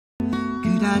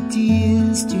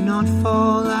ideas do not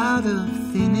fall out of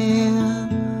thin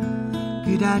air.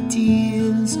 Good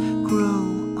ideas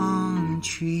grow on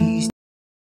trees.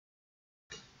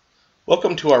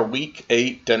 Welcome to our Week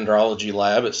 8 Dendrology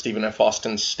Lab at Stephen F.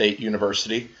 Austin State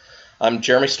University. I'm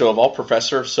Jeremy Stovall,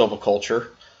 Professor of Silviculture,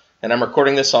 and I'm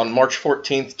recording this on March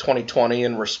 14th, 2020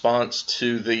 in response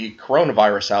to the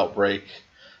coronavirus outbreak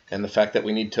and the fact that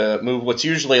we need to move what's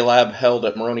usually a lab held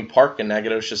at Maroney Park in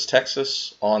Nacogdoches,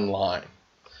 Texas, online.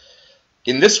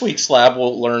 In this week's lab,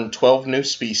 we'll learn 12 new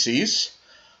species.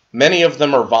 Many of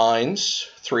them are vines,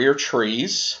 3 are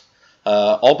trees.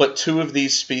 All but 2 of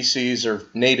these species are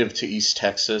native to East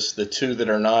Texas. The 2 that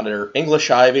are not are English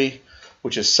ivy,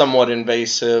 which is somewhat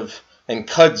invasive, and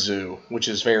Kudzu, which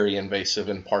is very invasive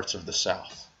in parts of the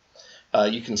South.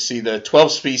 You can see the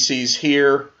 12 species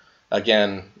here.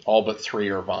 Again, all but 3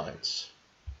 are vines.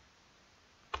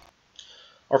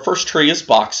 Our first tree is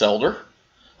Boxelder.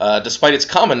 Despite its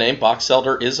common name,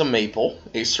 Boxelder is a maple,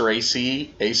 Aceraceae,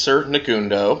 Acer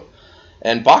negundo.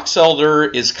 And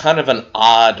Boxelder is kind of an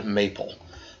odd maple.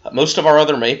 Most of our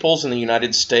other maples in the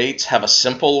United States have a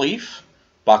simple leaf.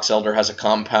 Boxelder has a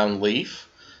compound leaf.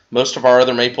 Most of our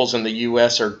other maples in the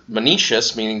U.S. are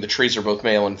monoecious, meaning the trees are both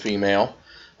male and female.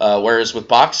 Whereas with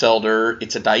Boxelder,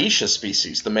 it's a dioecious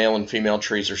species. The male and female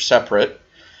trees are separate.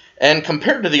 And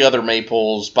compared to the other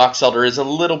maples, Boxelder is a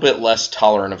little bit less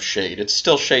tolerant of shade. It's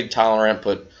still shade tolerant,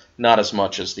 but not as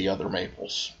much as the other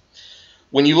maples.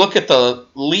 When you look at the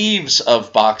leaves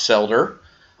of Boxelder,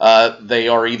 they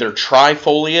are either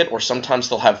trifoliate or sometimes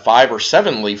they'll have 5 or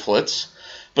 7 leaflets.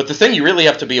 But the thing you really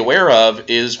have to be aware of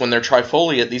is when they're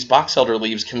trifoliate, these Boxelder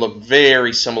leaves can look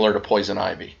very similar to poison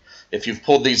ivy. If you've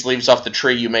pulled these leaves off the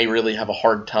tree, you may really have a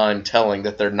hard time telling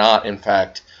that they're not, in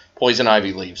fact, poison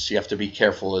ivy leaves. You have to be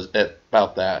careful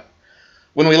about that.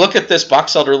 When we look at this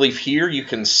Boxelder leaf here, you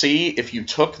can see if you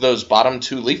took those bottom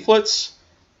 2 leaflets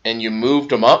and you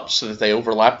moved them up so that they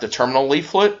overlap the terminal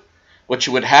leaflet, what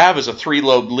you would have is a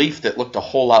 3-lobed leaf that looked a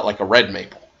whole lot like a red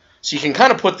maple. So you can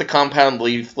kind of put the compound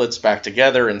leaflets back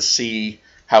together and see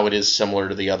how it is similar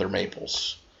to the other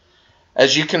maples.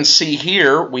 As you can see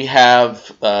here, we have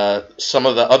some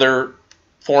of the other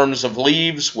forms of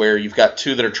leaves where you've got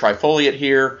 2 that are trifoliate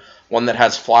here, 1 that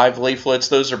has 5 leaflets.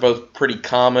 Those are both pretty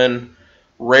common.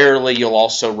 Rarely you'll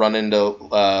also run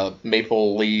into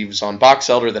maple leaves on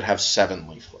Boxelder that have 7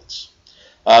 leaflets.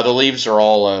 The leaves are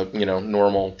all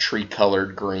normal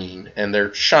tree-colored green, and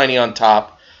they're shiny on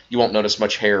top. You won't notice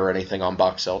much hair or anything on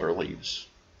Boxelder leaves.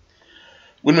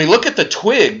 When we look at the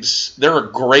twigs, they're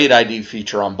a great ID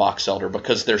feature on Boxelder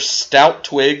because they're stout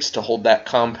twigs to hold that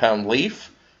compound leaf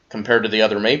compared to the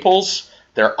other maples.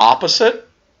 They're opposite,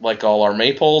 like all our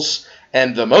maples.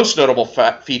 And the most notable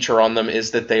feature on them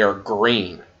is that they are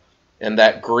green. And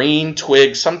that green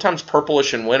twig, sometimes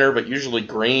purplish in winter, but usually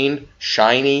green,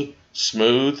 shiny,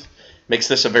 smooth, makes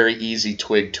this a very easy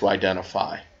twig to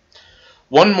identify.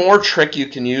 One more trick you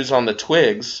can use on the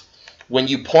twigs, when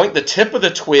you point the tip of the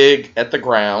twig at the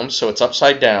ground, so it's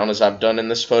upside down, as I've done in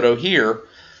this photo here,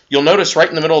 you'll notice right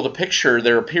in the middle of the picture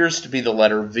there appears to be the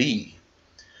letter V.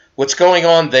 What's going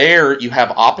on there, you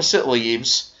have opposite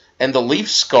leaves, and the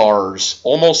leaf scars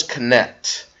almost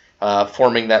connect,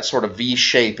 forming that sort of V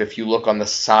shape if you look on the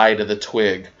side of the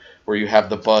twig, where you have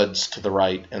the buds to the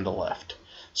right and the left.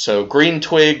 So green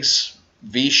twigs,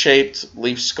 V-shaped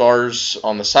leaf scars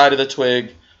on the side of the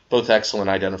twig, both excellent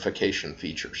identification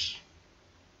features.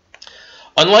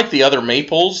 Unlike the other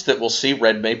maples that we'll see,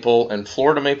 red maple and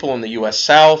Florida maple in the U.S.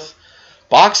 South,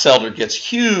 Boxelder gets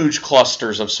huge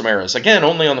clusters of samaras. Again,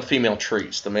 only on the female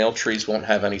trees. The male trees won't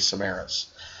have any samaras.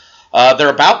 They're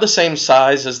about the same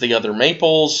size as the other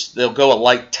maples. They'll go a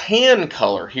light tan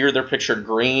color. Here they're pictured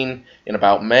green in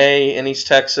about May in East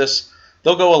Texas.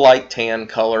 They'll go a light tan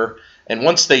color. And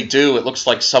once they do, it looks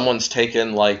like someone's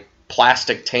taken like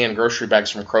plastic tan grocery bags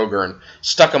from Kroger and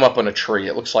stuck them up in a tree.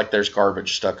 It looks like there's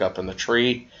garbage stuck up in the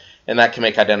tree, and that can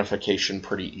make identification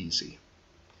pretty easy.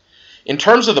 In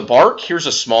terms of the bark, here's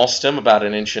a small stem about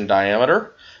 1 inch in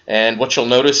diameter, and what you'll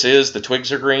notice is the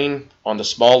twigs are green. On the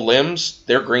small limbs,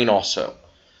 they're green also.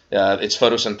 It's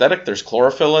photosynthetic, there's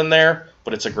chlorophyll in there,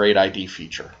 but it's a great ID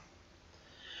feature.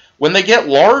 When they get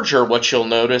larger, what you'll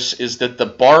notice is that the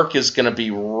bark is going to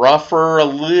be rougher a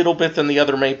little bit than the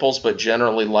other maples, but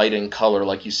generally light in color,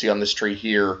 like you see on this tree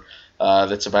here,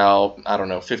 that's about,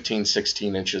 15,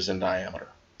 16 inches in diameter.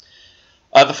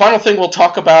 The final thing we'll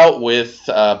talk about with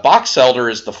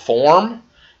Boxelder is the form.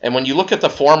 And when you look at the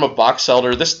form of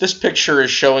Boxelder, this picture is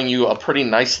showing you a pretty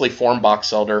nicely formed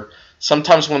Boxelder.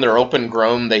 Sometimes when they're open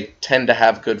grown, they tend to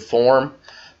have good form.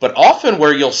 But often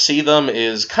where you'll see them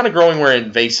is kind of growing where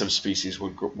invasive species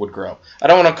would grow. I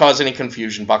don't want to cause any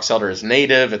confusion. Boxelder is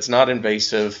native. It's not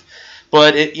invasive.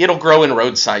 But it'll grow in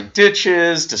roadside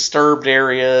ditches, disturbed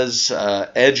areas,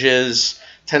 edges,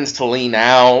 tends to lean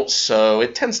out. So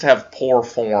it tends to have poor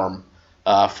form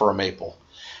for a maple.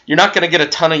 You're not going to get a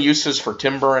ton of uses for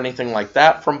timber or anything like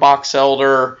that from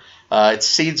Boxelder. Its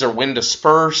seeds are wind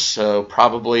dispersed, so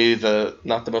probably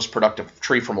not the most productive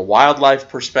tree from a wildlife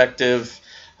perspective.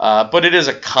 But it is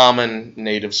a common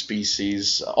native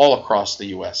species all across the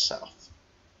U.S. South.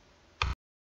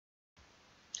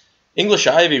 English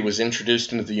ivy was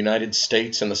introduced into the United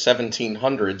States in the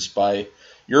 1700s by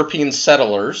European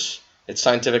settlers. Its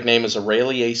scientific name is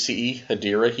Araliaceae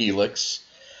hedera helix.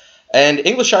 And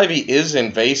English ivy is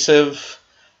invasive.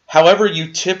 However,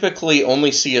 you typically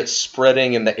only see it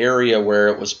spreading in the area where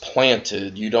it was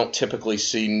planted. You don't typically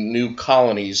see new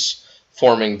colonies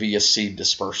forming via seed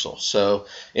dispersal. So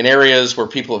in areas where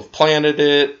people have planted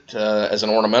it as an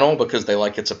ornamental because they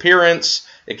like its appearance,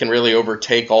 it can really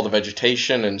overtake all the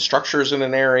vegetation and structures in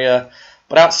an area.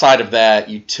 But outside of that,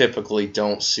 you typically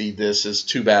don't see this as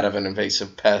too bad of an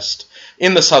invasive pest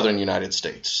in the southern United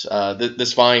States.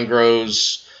 This vine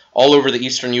grows all over the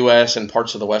eastern U.S. and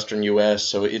parts of the western U.S.,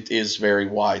 so it is very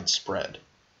widespread.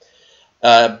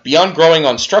 Beyond growing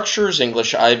on structures,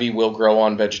 English ivy will grow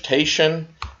on vegetation,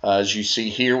 as you see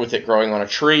here with it growing on a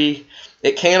tree.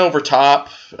 It can overtop,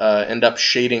 end up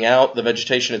shading out the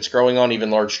vegetation it's growing on,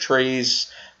 even large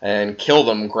trees, and kill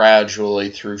them gradually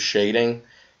through shading.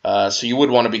 So you would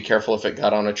want to be careful if it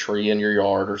got on a tree in your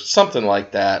yard or something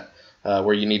like that,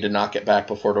 where you need to knock it back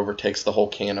before it overtakes the whole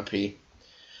canopy.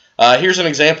 Here's an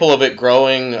example of it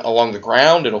growing along the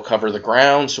ground. It'll cover the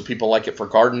ground, so people like it for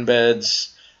garden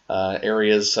beds,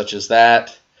 areas such as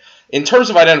that. In terms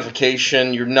of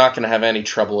identification, you're not going to have any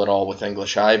trouble at all with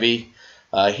English ivy.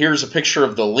 Here's a picture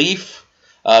of the leaf.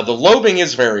 The lobing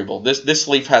is variable. This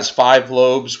leaf has 5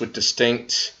 lobes with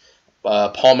distinct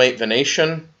palmate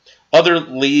venation. Other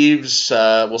leaves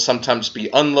will sometimes be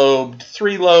unlobed,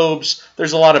 3 lobes.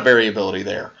 There's a lot of variability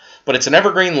there. But it's an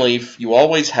evergreen leaf. You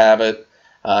always have it.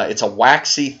 It's a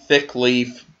waxy, thick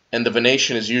leaf, and the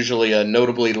venation is usually a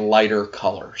notably lighter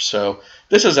color. So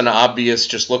this is an obvious,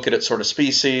 just look at it sort of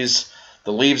species.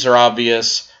 The leaves are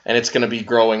obvious, and it's going to be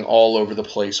growing all over the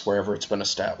place wherever it's been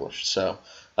established. So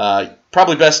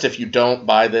probably best if you don't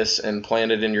buy this and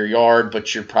plant it in your yard,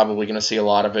 but you're probably going to see a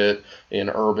lot of it in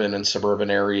urban and suburban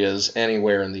areas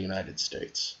anywhere in the United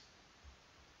States.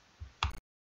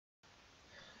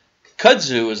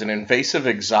 Kudzu is an invasive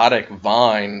exotic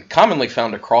vine commonly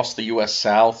found across the U.S.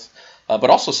 South, but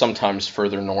also sometimes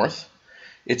further north.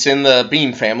 It's in the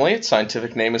bean family. Its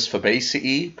scientific name is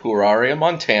Fabaceae pueraria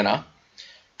montana.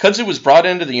 Kudzu was brought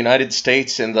into the United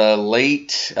States in the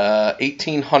late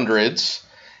 1800s,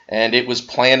 and it was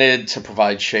planted to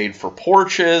provide shade for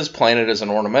porches, planted as an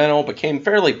ornamental, became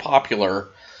fairly popular.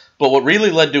 But what really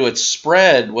led to its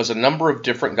spread was a number of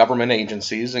different government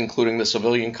agencies, including the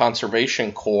Civilian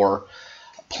Conservation Corps,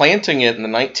 planting it in the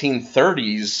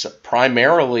 1930s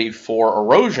primarily for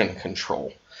erosion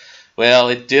control. Well,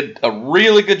 it did a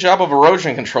really good job of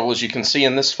erosion control, as you can see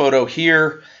in this photo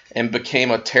here, and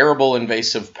became a terrible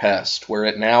invasive pest, where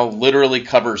it now literally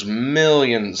covers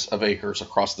millions of acres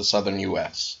across the southern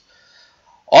U.S.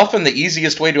 Often the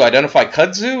easiest way to identify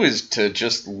kudzu is to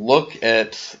just look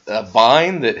at a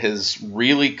vine that has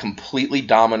really completely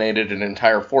dominated an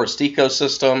entire forest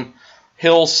ecosystem,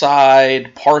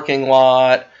 hillside, parking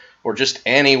lot, or just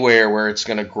anywhere where it's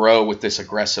going to grow with this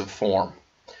aggressive form.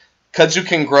 Kudzu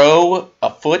can grow a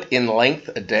foot in length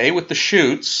a day with the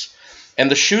shoots,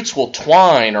 and the shoots will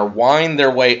twine or wind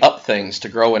their way up things to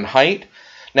grow in height.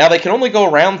 Now they can only go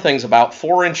around things about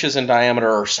 4 inches in diameter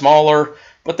or smaller,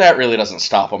 but that really doesn't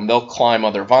stop them. They'll climb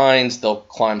other vines, they'll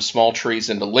climb small trees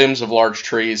into limbs of large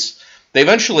trees. They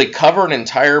eventually cover an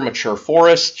entire mature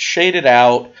forest, shade it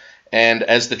out, and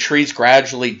as the trees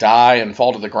gradually die and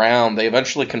fall to the ground, they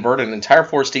eventually convert an entire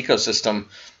forest ecosystem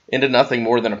into nothing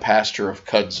more than a pasture of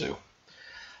kudzu.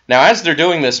 Now, as they're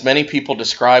doing this, many people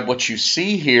describe what you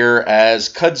see here as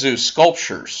kudzu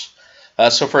sculptures.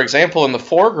 So, for example, in the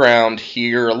foreground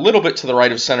here, a little bit to the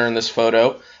right of center in this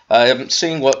photo, I'm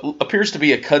seeing what appears to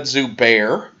be a kudzu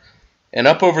bear. And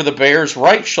up over the bear's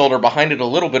right shoulder, behind it a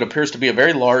little bit, appears to be a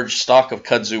very large stalk of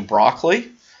kudzu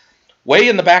broccoli. Way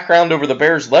in the background over the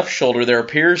bear's left shoulder, there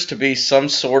appears to be some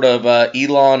sort of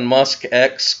Elon Musk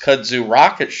X kudzu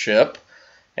rocket ship.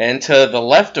 And to the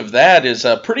left of that is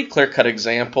a pretty clear-cut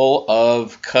example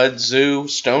of kudzu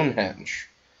Stonehenge.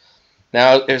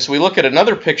 Now, as we look at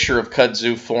another picture of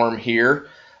kudzu form here,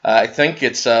 I think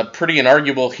it's pretty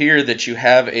inarguable here that you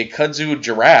have a kudzu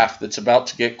giraffe that's about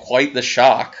to get quite the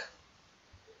shock.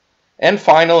 And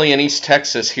finally, in East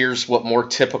Texas, here's what more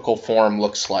typical form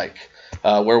looks like,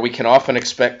 where we can often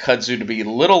expect kudzu to be a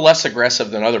little less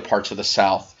aggressive than other parts of the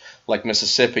South, like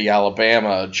Mississippi,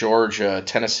 Alabama, Georgia,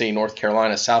 Tennessee, North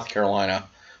Carolina, South Carolina,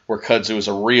 where kudzu is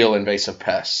a real invasive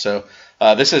pest. So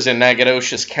this is in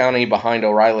Nacogdoches County behind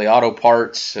O'Reilly Auto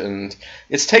Parts, and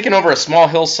it's taken over a small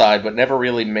hillside but never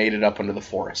really made it up into the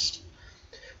forest.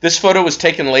 This photo was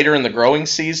taken later in the growing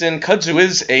season. Kudzu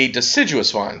is a deciduous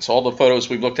vine, so all the photos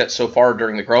we've looked at so far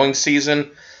during the growing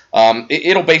season,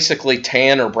 it'll basically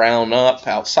tan or brown up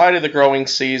outside of the growing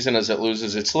season as it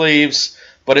loses its leaves,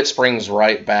 but it springs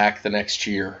right back the next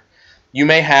year. You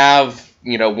may have,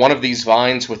 one of these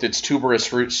vines with its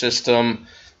tuberous root system,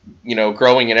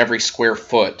 growing in every square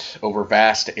foot over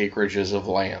vast acreages of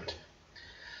land.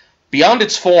 Beyond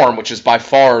its form, which is by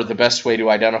far the best way to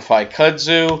identify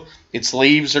kudzu, its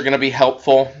leaves are going to be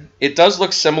helpful. It does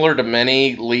look similar to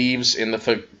many leaves in the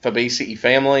Fabaceae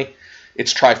family.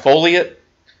 It's trifoliate.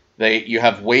 You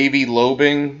have wavy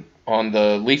lobing on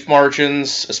the leaf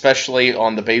margins, especially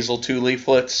on the basal two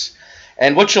leaflets.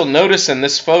 And what you'll notice in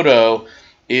this photo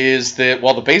is that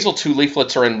while the basal two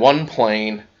leaflets are in one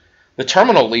plane, the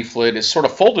terminal leaflet is sort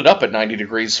of folded up at 90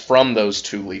 degrees from those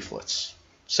two leaflets.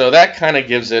 So that kind of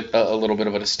gives it a little bit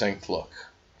of a distinct look.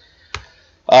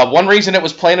 One reason it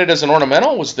was planted as an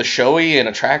ornamental was the showy and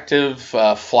attractive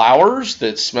flowers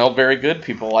that smelled very good.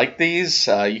 People like these.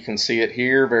 You can see it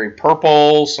here, very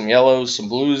purple, some yellows, some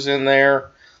blues in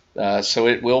there. So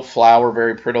it will flower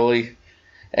very prettily.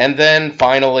 And then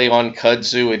finally on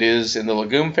kudzu, it is in the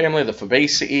legume family, the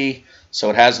Fabaceae. So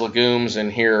it has legumes,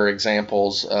 and here are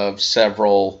examples of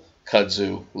several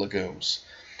kudzu legumes.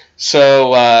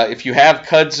 So if you have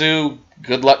kudzu,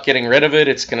 good luck getting rid of it.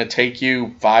 It's going to take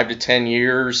you 5 to 10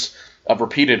 years of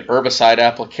repeated herbicide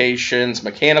applications,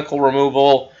 mechanical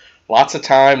removal, lots of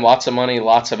time, lots of money,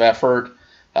 lots of effort,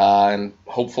 and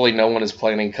hopefully no one is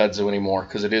planting kudzu anymore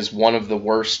because it is one of the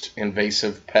worst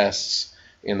invasive pests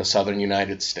in the southern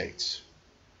United States.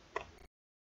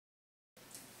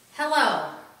 Hello,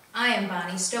 I am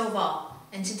Bonnie Stovall,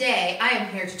 and today I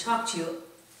am here to talk to you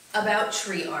about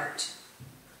tree art.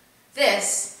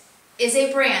 This is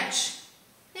a branch.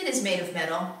 It is made of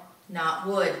metal, not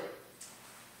wood.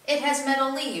 It has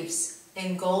metal leaves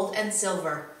in gold and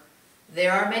silver.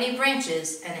 There are many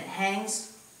branches and it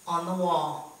hangs on the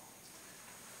wall.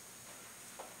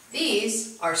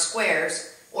 These are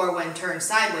squares, or when turned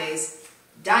sideways,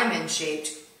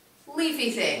 diamond-shaped,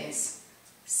 leafy things.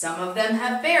 Some of them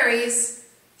have berries,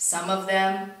 some of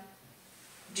them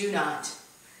do not.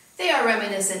 They are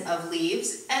reminiscent of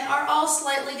leaves and are all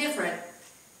slightly different.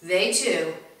 They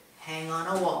too hang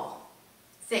on a wall.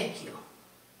 Thank you.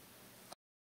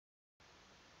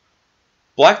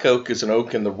 Black oak is an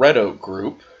oak in the red oak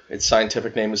group. Its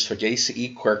scientific name is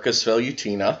Fabaceae quercus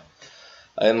velutina.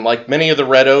 And like many of the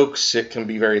red oaks, it can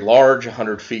be very large,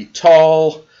 100 feet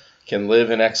tall, can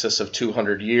live in excess of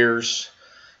 200 years.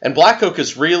 And black oak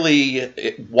is really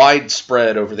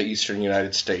widespread over the eastern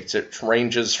United States. It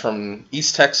ranges from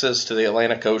East Texas to the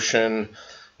Atlantic Ocean,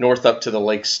 north up to the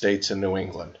Lake States in New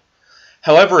England.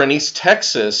 However, in East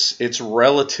Texas, it's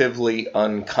relatively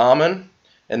uncommon.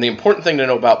 And the important thing to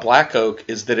know about black oak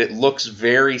is that it looks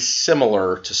very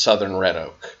similar to southern red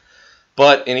oak.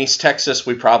 But in East Texas,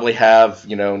 we probably have,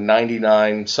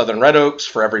 99 southern red oaks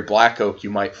for every black oak you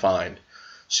might find.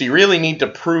 So you really need to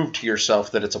prove to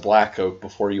yourself that it's a black oak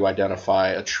before you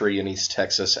identify a tree in East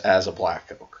Texas as a black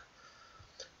oak.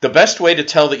 The best way to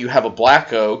tell that you have a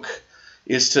black oak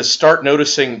is to start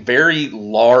noticing very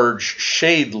large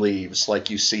shade leaves like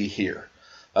you see here.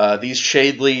 These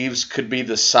shade leaves could be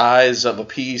the size of a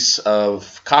piece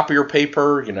of copier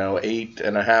paper,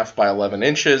 8.5 by 11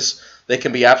 inches. They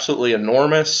can be absolutely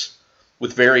enormous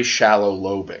with very shallow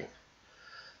lobing.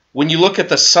 When you look at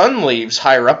the sun leaves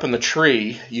higher up in the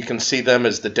tree, you can see them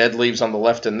as the dead leaves on the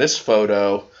left in this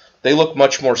photo. They look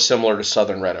much more similar to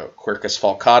southern red oak, Quercus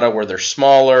falcata, where they're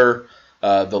smaller,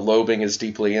 the lobing is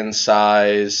deeply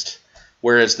incised,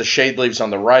 whereas the shade leaves on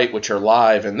the right, which are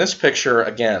live in this picture,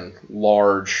 again,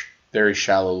 large, very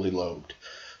shallowly lobed.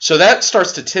 So that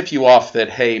starts to tip you off that,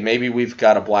 hey, maybe we've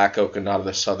got a black oak and not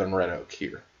a southern red oak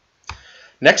here.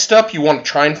 Next up, you want to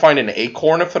try and find an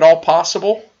acorn if at all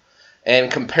possible.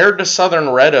 And compared to southern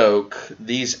red oak,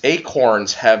 these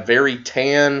acorns have very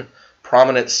tan,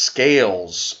 prominent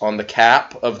scales on the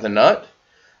cap of the nut.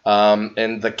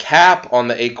 And the cap on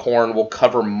the acorn will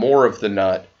cover more of the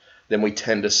nut than we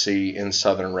tend to see in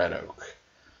southern red oak.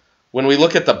 When we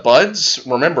look at the buds,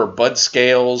 remember bud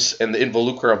scales and the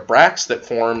involucre of bracts that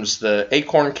forms the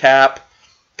acorn cap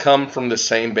come from the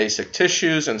same basic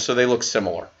tissues, and so they look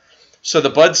similar. So the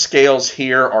bud scales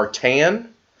here are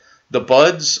tan. The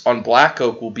buds on black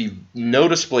oak will be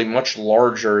noticeably much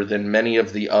larger than many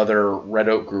of the other red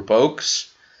oak group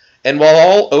oaks. And while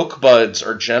all oak buds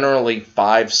are generally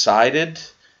 5-sided,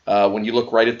 when you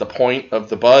look right at the point of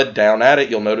the bud down at it,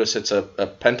 you'll notice it's a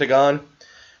pentagon.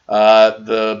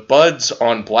 The buds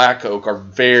on black oak are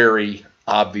very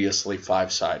obviously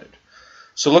 5-sided.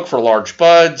 So look for large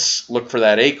buds, look for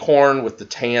that acorn with the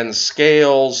tan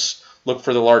scales, look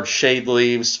for the large shade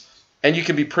leaves, and you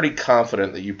can be pretty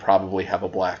confident that you probably have a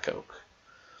black oak.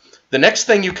 The next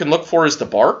thing you can look for is the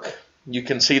bark. You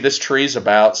can see this tree is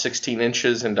about 16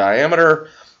 inches in diameter,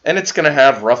 and it's going to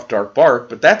have rough, dark bark,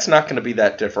 but that's not going to be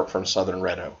that different from southern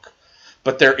red oak.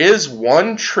 But there is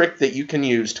one trick that you can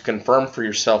use to confirm for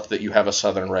yourself that you have a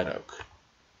southern red oak.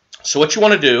 So what you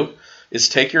want to do is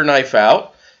take your knife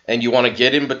out, and you want to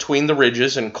get in between the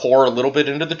ridges and core a little bit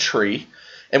into the tree.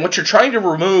 And what you're trying to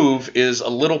remove is a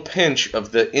little pinch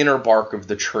of the inner bark of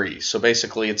the tree. So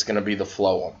basically it's going to be the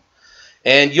phloem.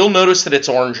 And you'll notice that it's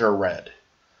orange or red.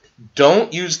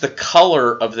 Don't use the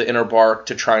color of the inner bark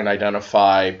to try and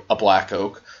identify a black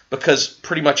oak, because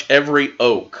pretty much every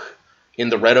oak in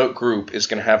the red oak group is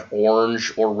going to have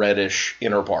orange or reddish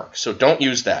inner bark. So don't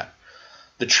use that.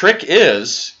 The trick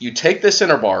is you take this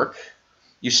inner bark,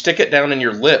 you stick it down in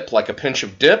your lip like a pinch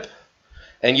of dip,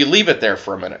 and you leave it there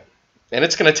for a minute. And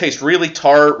it's going to taste really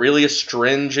tart, really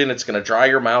astringent. It's going to dry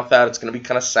your mouth out. It's going to be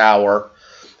kind of sour.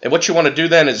 And what you want to do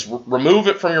then is remove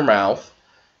it from your mouth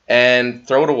and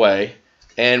throw it away.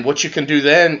 And what you can do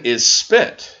then is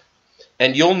spit.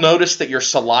 And you'll notice that your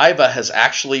saliva has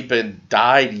actually been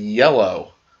dyed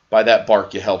yellow by that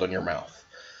bark you held in your mouth.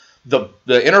 The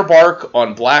inner bark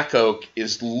on black oak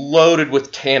is loaded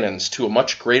with tannins to a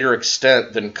much greater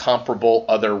extent than comparable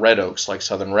other red oaks like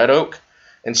southern red oak.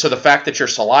 And so the fact that your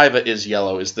saliva is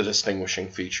yellow is the distinguishing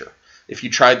feature. If you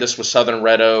tried this with southern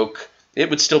red oak, it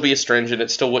would still be astringent,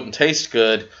 it still wouldn't taste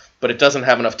good, but it doesn't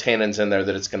have enough tannins in there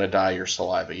that it's going to dye your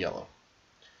saliva yellow.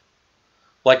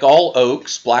 Like all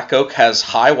oaks, black oak has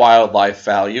high wildlife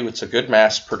value. It's a good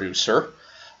mass producer.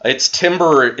 Its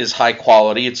timber is high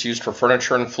quality. It's used for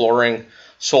furniture and flooring,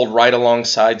 sold right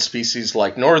alongside species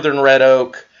like northern red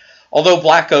oak. Although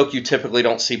black oak you typically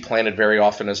don't see planted very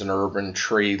often as an urban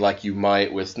tree like you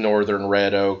might with northern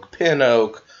red oak, pin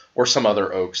oak, or some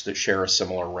other oaks that share a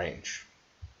similar range.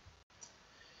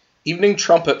 Evening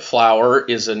trumpet flower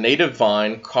is a native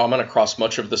vine common across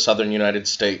much of the southern United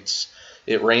States.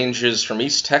 It ranges from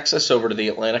East Texas over to the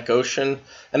Atlantic Ocean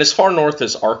and as far north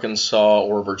as Arkansas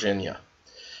or Virginia.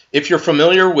 If you're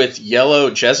familiar with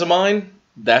yellow jessamine,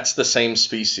 that's the same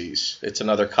species. It's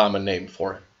another common name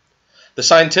for it. The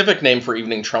scientific name for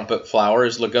evening trumpet flower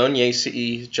is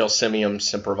Ligoniaceae gelsemium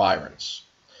sempervirens.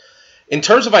 In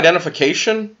terms of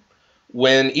identification,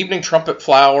 when evening trumpet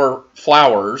flower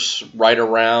flowers right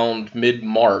around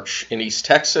mid-March in East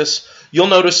Texas, you'll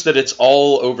notice that it's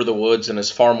all over the woods and is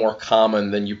far more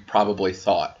common than you probably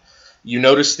thought. You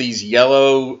notice these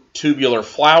yellow tubular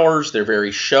flowers, they're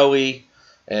very showy,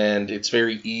 and it's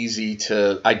very easy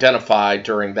to identify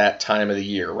during that time of the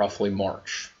year, roughly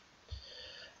March.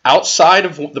 Outside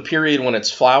of the period when it's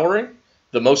flowering,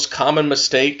 the most common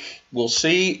mistake we'll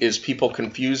see is people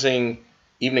confusing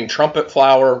evening trumpet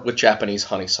flower with Japanese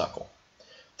honeysuckle.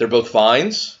 They're both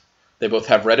vines, they both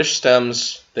have reddish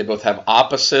stems, they both have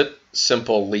opposite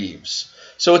simple leaves.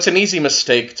 So it's an easy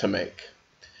mistake to make.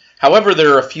 However,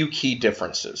 there are a few key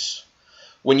differences.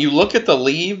 When you look at the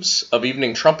leaves of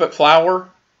evening trumpet flower,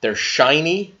 they're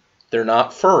shiny, they're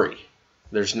not furry.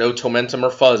 There's no tomentum or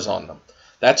fuzz on them.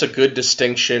 That's a good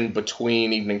distinction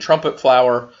between evening trumpet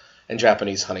flower and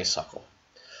Japanese honeysuckle.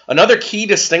 Another key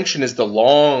distinction is the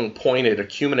long, pointed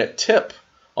acuminate tip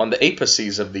on the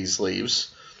apices of these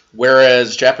leaves,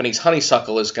 whereas Japanese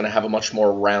honeysuckle is going to have a much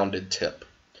more rounded tip.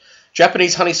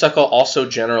 Japanese honeysuckle also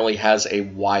generally has a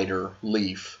wider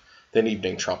leaf than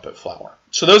evening trumpet flower.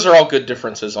 So those are all good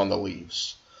differences on the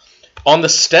leaves. On the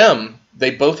stem, they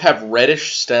both have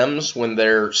reddish stems when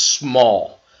they're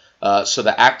small. So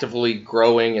the actively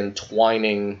growing and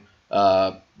twining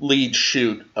lead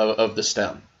shoot of the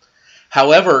stem.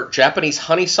 However, Japanese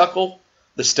honeysuckle,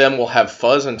 the stem will have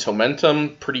fuzz and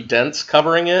tomentum pretty dense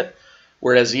covering it,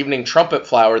 whereas evening trumpet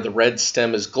flower, the red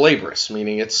stem is glabrous,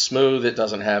 meaning it's smooth, it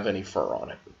doesn't have any fur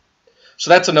on it. So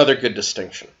that's another good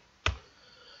distinction.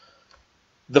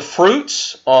 The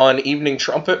fruits on evening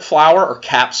trumpet flower are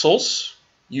capsules.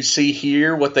 You see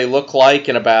here what they look like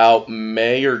in about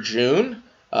May or June.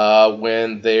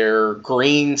 when they're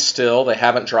green still. They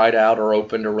haven't dried out or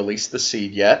opened or released the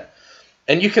seed yet.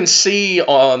 And you can see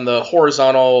on the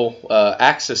horizontal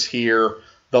axis here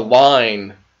the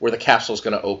line where the capsule is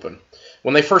going to open.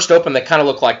 When they first open, they kind of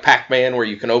look like Pac-Man, where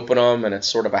you can open them and it's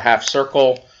sort of a half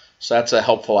circle. So that's a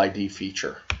helpful ID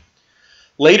feature.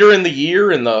 Later in the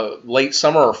year, in the late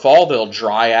summer or fall, they'll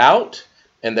dry out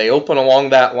and they open along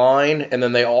that line, and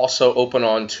then they also open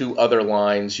on two other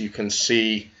lines you can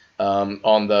see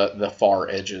on the far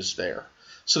edges there.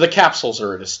 So the capsules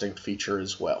are a distinct feature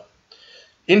as well.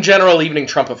 In general, evening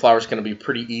trumpet flower is going to be a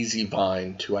pretty easy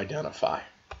vine to identify.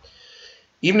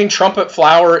 Evening trumpet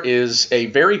flower is a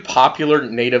very popular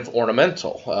native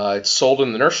ornamental. It's sold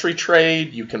in the nursery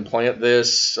trade. You can plant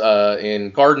this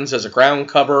in gardens as a ground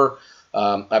cover.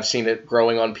 I've seen it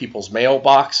growing on people's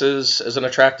mailboxes as an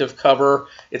attractive cover.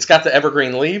 It's got the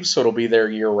evergreen leaves, so it'll be there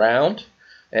year-round.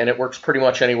 And it works pretty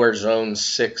much anywhere zone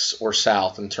 6 or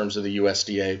south in terms of the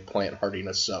USDA plant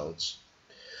hardiness zones.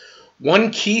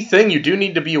 One key thing you do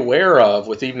need to be aware of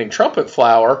with evening trumpet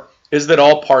flower is that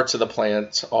all parts of the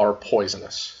plant are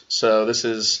poisonous. So this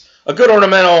is a good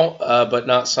ornamental, but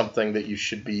not something that you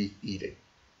should be eating.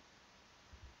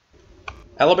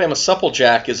 Alabama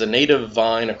Supplejack is a native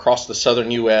vine across the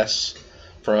southern U.S.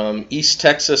 from East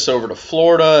Texas over to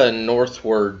Florida and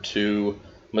northward to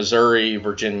Missouri,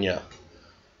 Virginia.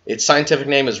 Its scientific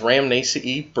name is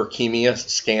Rhamnaceae Burkemia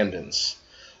scandens.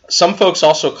 Some folks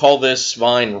also call this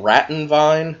vine rattan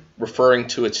vine, referring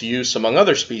to its use among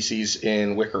other species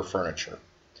in wicker furniture.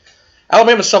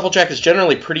 Alabama Supplejack is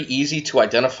generally pretty easy to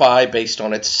identify based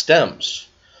on its stems.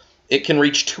 It can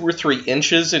reach 2 or 3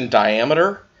 inches in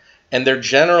diameter, and they're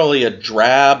generally a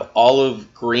drab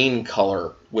olive green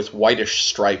color with whitish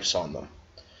stripes on them.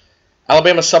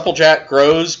 Alabama Supplejack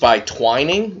grows by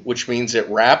twining, which means it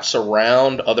wraps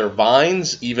around other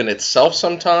vines, even itself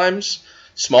sometimes,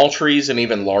 small trees and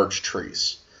even large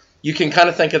trees. You can kind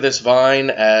of think of this vine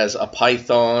as a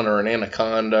python or an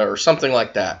anaconda or something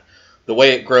like that. The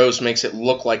way it grows makes it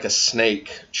look like a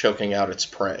snake choking out its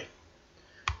prey.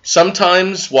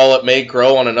 Sometimes, while it may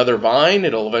grow on another vine,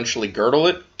 it'll eventually girdle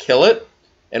it, kill it,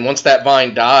 and once that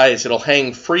vine dies, it'll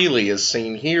hang freely, as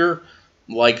seen here,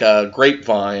 like a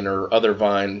grapevine or other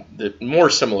vine that more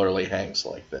similarly hangs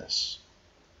like this.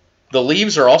 The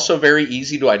leaves are also very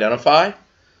easy to identify.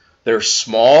 They're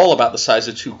small, about the size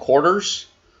of 2 quarters.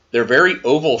 They're very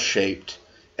oval-shaped,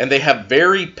 and they have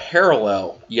very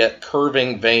parallel yet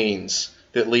curving veins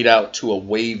that lead out to a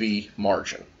wavy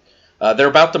margin. They're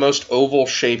about the most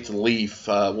oval-shaped leaf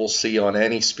we'll see on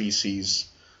any species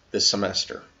this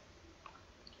semester.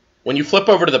 When you flip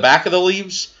over to the back of the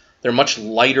leaves, they're much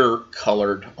lighter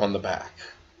colored on the back.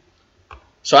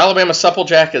 So Alabama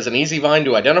Supplejack is an easy vine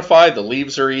to identify. The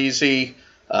leaves are easy.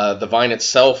 The vine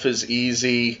itself is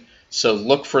easy. So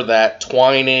look for that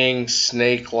twining,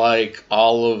 snake-like,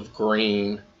 olive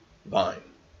green vine.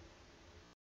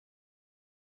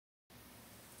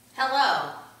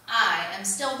 Hello, I am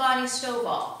still Bonnie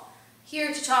Stovall,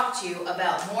 here to talk to you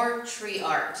about more tree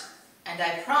art. And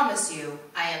I promise you,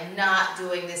 I am not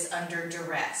doing this under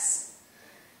duress.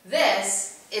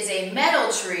 This is a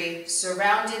metal tree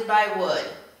surrounded by wood.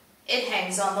 It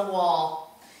hangs on the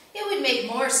wall. It would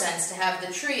make more sense to have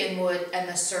the tree in wood and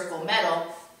the circle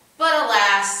metal, but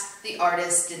alas, the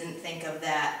artist didn't think of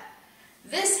that.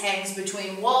 This hangs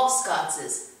between wall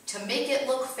sconces to make it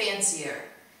look fancier.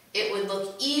 It would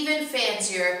look even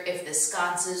fancier if the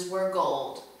sconces were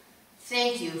gold.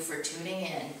 Thank you for tuning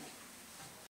in.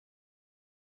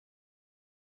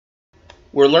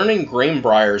 We're learning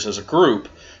Greenbriers as a group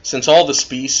since all the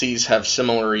species have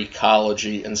similar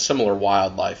ecology and similar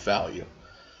wildlife value.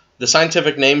 The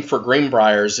scientific name for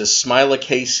Greenbriers is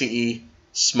Smilaccaceae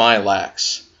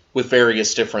smilax, with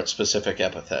various different specific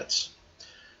epithets.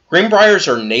 Greenbriers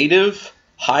are native,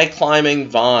 high-climbing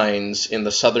vines in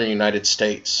the southern United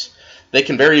States. They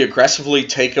can very aggressively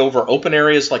take over open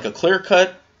areas like a clear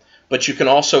cut, but you can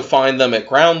also find them at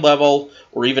ground level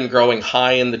or even growing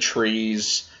high in the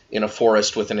trees in a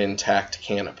forest with an intact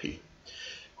canopy.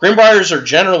 Greenbriers are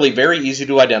generally very easy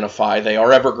to identify. They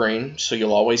are evergreen, so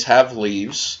you'll always have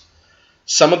leaves.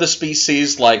 Some of the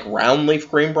species like roundleaf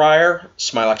greenbrier,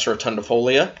 Smilax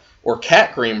rotundifolia, or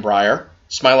cat greenbrier,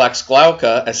 Smilax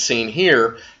glauca, as seen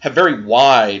here, have very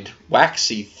wide,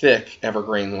 waxy, thick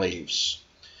evergreen leaves.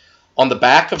 On the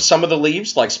back of some of the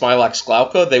leaves, like Smilax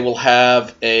glauca, they will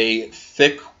have a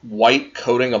thick white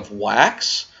coating of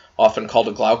wax, often called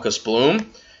a glaucous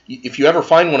bloom. If you ever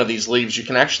find one of these leaves, you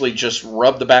can actually just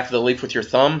rub the back of the leaf with your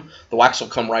thumb. The wax will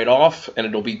come right off, and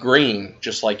it'll be green,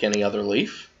 just like any other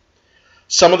leaf.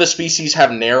 Some of the species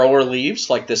have narrower leaves,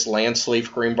 like this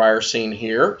lance-leaf greenbrier seen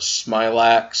here,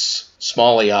 Smilax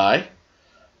smallii.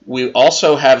 We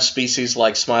also have species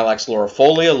like Smilax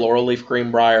laurifolia, laurel-leaf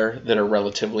greenbrier, that are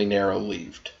relatively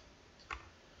narrow-leaved.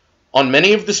 On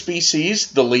many of the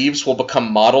species, the leaves will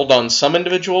become mottled on some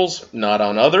individuals, not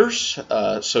on others,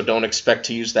 so don't expect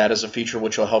to use that as a feature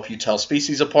which will help you tell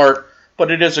species apart,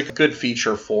 but it is a good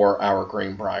feature for our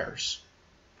greenbriers.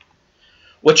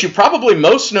 What you probably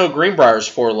most know greenbriers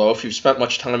for, though, if you've spent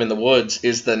much time in the woods,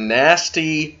 is the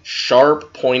nasty,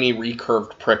 sharp, pointy,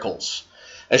 recurved prickles.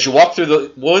 As you walk through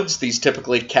the woods, these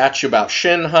typically catch you about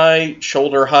shin height,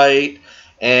 shoulder height,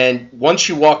 and once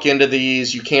you walk into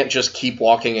these, you can't just keep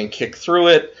walking and kick through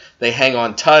it. They hang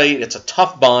on tight. It's a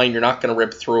tough vine. You're not going to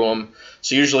rip through them.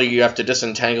 So usually you have to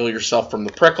disentangle yourself from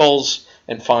the prickles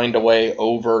and find a way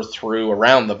over, through,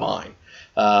 around the vine.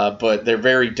 But they're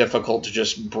very difficult to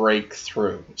just break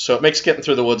through. So it makes getting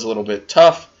through the woods a little bit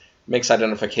tough, makes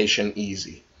identification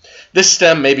easy. This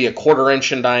stem may be a 1/4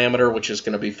 inch in diameter, which is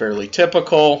going to be fairly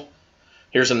typical.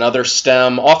 Here's another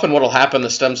stem. Often what will happen, the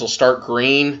stems will start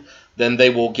green, then they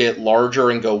will get larger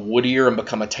and go woodier and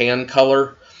become a tan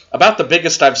color. About the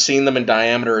biggest I've seen them in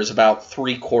diameter is about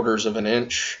 3/4 of an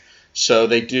inch. So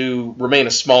they do remain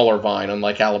a smaller vine,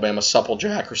 unlike Alabama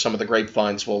Supplejack or some of the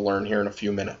grapevines we'll learn here in a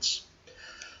few minutes.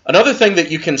 Another thing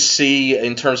that you can see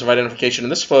in terms of identification in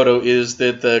this photo is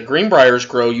that the greenbriers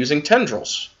grow using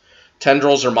tendrils.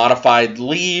 Tendrils are modified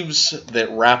leaves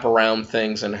that wrap around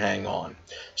things and hang on.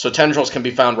 So tendrils can be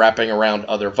found wrapping around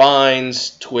other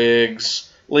vines, twigs,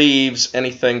 leaves,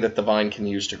 anything that the vine can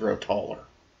use to grow taller.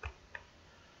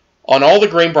 On all the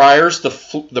greenbriers, the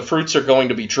fruits are going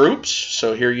to be drupes.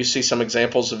 So here you see some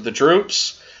examples of the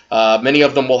drupes. Many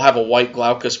of them will have a white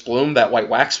glaucous bloom, that white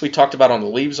wax we talked about on the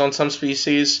leaves on some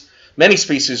species. Many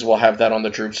species will have that on the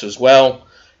drupes as well.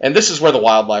 And this is where the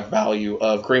wildlife value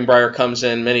of greenbrier comes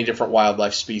in. Many different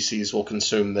wildlife species will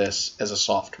consume this as a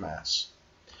soft mass.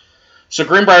 So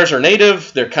greenbriers are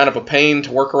native. They're kind of a pain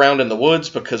to work around in the woods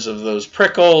because of those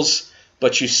prickles,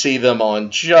 but you see them on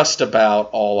just about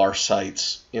all our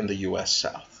sites in the U.S.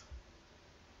 South.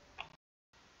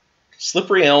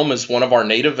 Slippery elm is one of our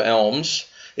native elms.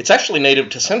 It's actually native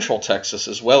to central Texas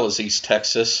as well as East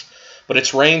Texas, but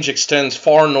its range extends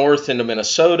far north into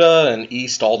Minnesota and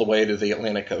east all the way to the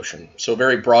Atlantic Ocean, so a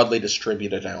very broadly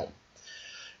distributed elm.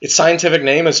 Its scientific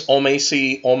name is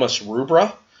Ulmaceae ulmus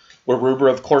rubra, where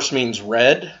rubra of course means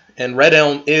red, and red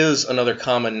elm is another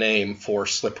common name for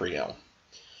slippery elm.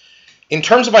 In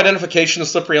terms of identification, the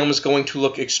slippery elm is going to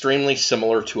look extremely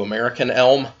similar to American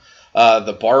elm.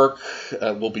 The bark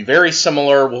will be very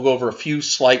similar. We'll go over a few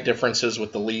slight differences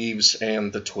with the leaves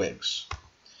and the twigs.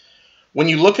 When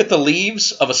you look at the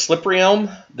leaves of a slippery elm,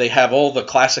 they have all the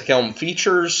classic elm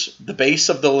features. The base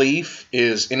of the leaf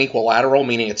is inequilateral,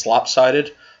 meaning it's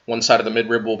lopsided. One side of the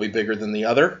midrib will be bigger than the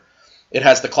other. It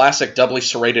has the classic doubly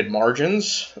serrated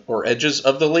margins or edges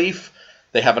of the leaf.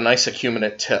 They have a nice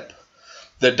acuminate tip.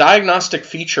 The diagnostic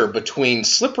feature between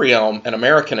slippery elm and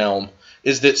American elm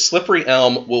is that slippery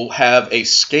elm will have a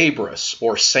scabrous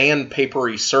or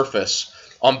sandpapery surface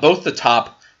on both the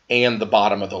top and the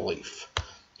bottom of the leaf.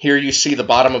 Here you see the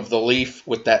bottom of the leaf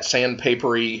with that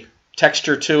sandpapery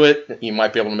texture to it. You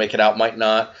might be able to make it out, might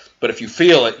not, but if you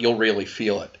feel it, you'll really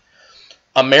feel it.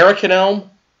 American elm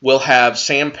will have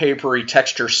sandpapery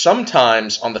texture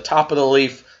sometimes on the top of the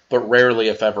leaf, but rarely,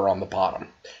 if ever, on the bottom.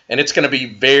 And it's going to be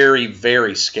very,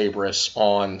 very scabrous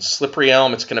on slippery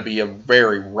elm. It's going to be a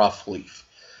very rough leaf.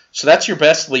 So that's your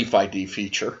best leaf ID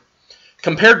feature.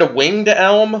 Compared to winged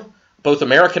elm, both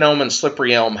American elm and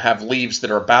slippery elm have leaves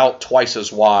that are about twice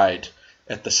as wide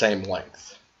at the same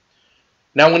length.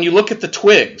 Now, when you look at the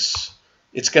twigs,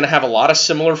 it's going to have a lot of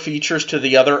similar features to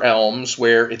the other elms,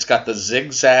 where it's got the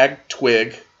zigzag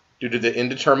twig due to the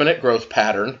indeterminate growth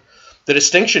pattern. The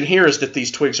distinction here is that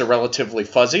these twigs are relatively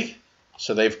fuzzy,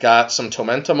 so they've got some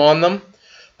tomentum on them,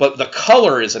 but the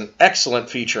color is an excellent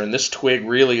feature, and this twig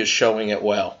really is showing it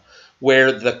well,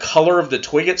 where the color of the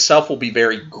twig itself will be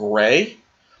very gray,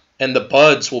 and the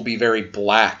buds will be very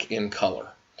black in color.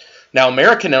 Now,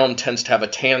 American elm tends to have a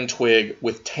tan twig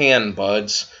with tan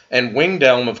buds, and winged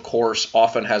elm, of course,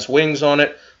 often has wings on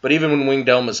it, but even when winged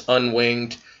elm is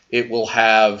unwinged, it will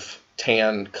have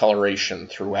tan coloration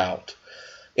throughout.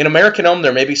 In American elm,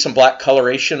 there may be some black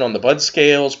coloration on the bud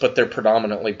scales, but they're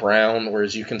predominantly brown,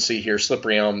 whereas you can see here,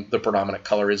 slippery elm, the predominant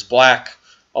color is black,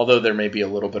 although there may be a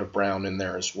little bit of brown in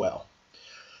there as well.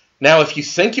 Now, if you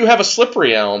think you have a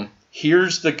slippery elm,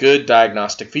 here's the good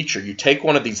diagnostic feature. You take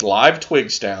one of these live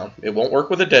twigs down, it won't work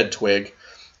with a dead twig,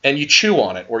 and you chew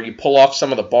on it, or you pull off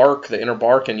some of the bark, the inner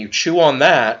bark, and you chew on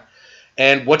that,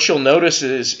 And what you'll notice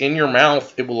is in your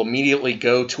mouth, it will immediately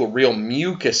go to a real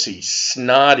mucusy,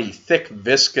 snotty, thick,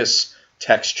 viscous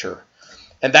texture.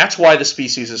 And that's why the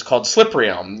species is called slippery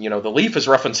elm. You know, the leaf is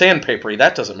rough and sandpapery.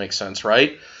 That doesn't make sense,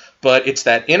 right? But it's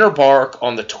that inner bark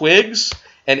on the twigs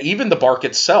and even the bark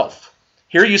itself.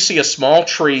 Here you see a small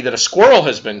tree that a squirrel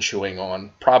has been chewing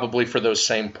on, probably for those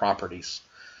same properties.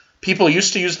 People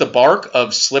used to use the bark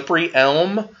of slippery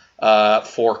elm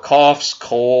for coughs,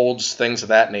 colds, things of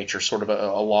that nature, sort of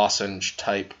a lozenge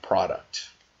type product.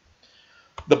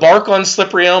 The bark on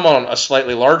slippery elm on a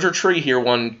slightly larger tree, here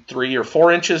 3 or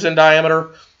 4 inches in diameter,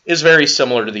 is very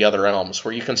similar to the other elms,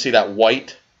 where you can see that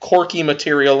white, corky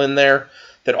material in there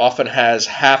that often has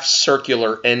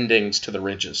half-circular endings to the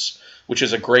ridges, which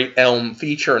is a great elm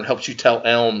feature and helps you tell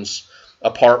elms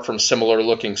apart from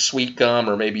similar-looking sweet gum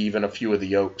or maybe even a few of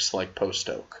the oaks like post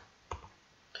oak.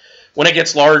 When it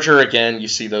gets larger, again, you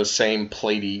see those same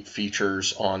platy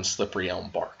features on slippery elm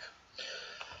bark.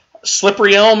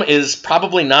 Slippery elm is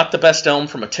probably not the best elm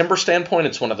from a timber standpoint.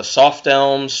 It's one of the soft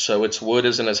elms, so its wood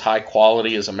isn't as high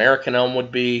quality as American elm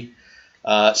would be.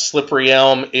 Slippery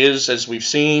elm is, as we've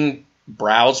seen,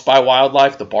 browsed by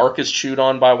wildlife. The bark is chewed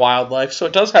on by wildlife, so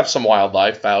it does have some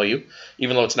wildlife value,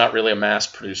 even though it's not really a mass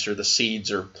producer. The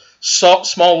seeds are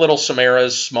small little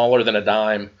samaras, smaller than a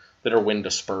dime, that are wind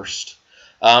dispersed.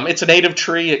 It's a native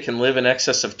tree. It can live in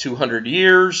excess of 200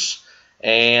 years.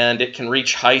 And it can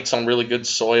reach heights on really good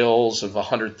soils of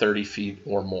 130 feet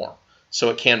or more.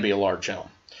 So it can be a large elm.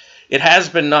 It has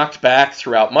been knocked back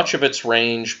throughout much of its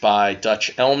range by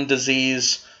Dutch elm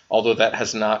disease, although that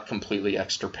has not completely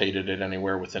extirpated it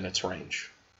anywhere within its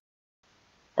range.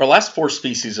 Our last 4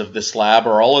 species of this lab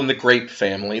are all in the grape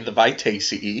family, the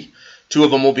Vitaceae. 2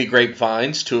 of them will be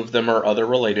grapevines, 2 of them are other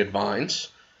related vines.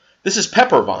 This is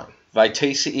Peppervine,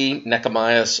 Vitaceae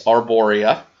necamaias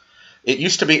arborea. It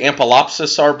used to be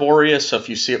Ampelopsis arborea, so if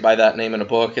you see it by that name in a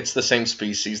book, it's the same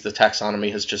species. The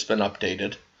taxonomy has just been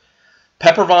updated.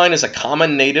 Peppervine is a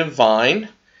common native vine.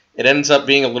 It ends up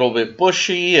being a little bit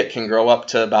bushy. It can grow up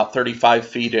to about 35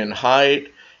 feet in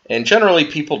height. And generally,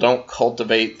 people don't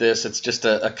cultivate this. It's just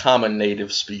a common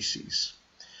native species.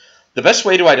 The best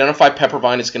way to identify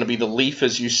Peppervine is going to be the leaf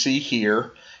as you see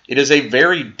here. It is a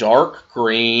very dark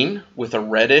green with a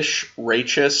reddish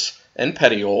rachis and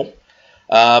petiole.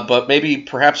 But maybe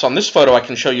perhaps on this photo I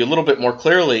can show you a little bit more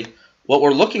clearly. What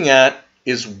we're looking at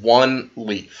is one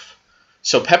leaf.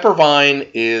 So Peppervine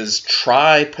is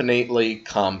tripinnately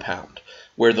compound,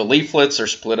 where the leaflets are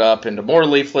split up into more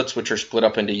leaflets, which are split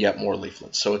up into yet more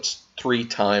leaflets. So it's 3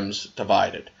 times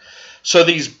divided. So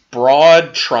these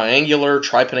broad, triangular,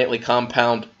 tripinnately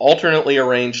compound, alternately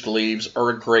arranged leaves are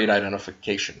a great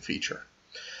identification feature.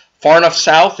 Far enough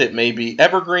south, it may be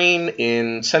evergreen.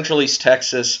 In Central East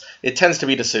Texas, it tends to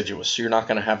be deciduous, so you're not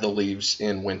going to have the leaves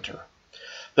in winter.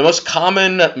 The most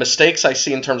common mistakes I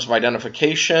see in terms of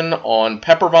identification on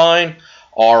Peppervine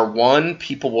are, 1,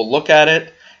 people will look at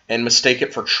it and mistake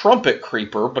it for trumpet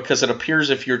creeper because it appears,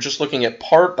 if you're just looking at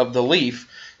part of the leaf,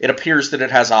 it appears that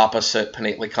it has opposite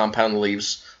pinnately compound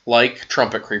leaves like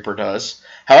trumpet creeper does.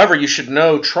 However, you should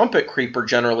know trumpet creeper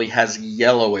generally has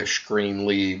yellowish green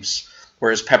leaves,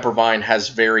 whereas Peppervine has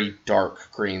very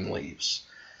dark green leaves.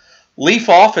 Leaf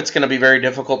off, it's going to be very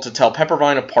difficult to tell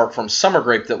Peppervine apart from summer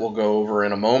grape that we'll go over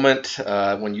in a moment.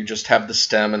 When you just have the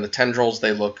stem and the tendrils,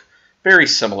 they look very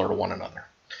similar to one another.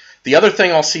 The other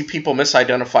thing I'll see people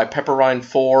misidentify Peppervine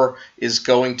for is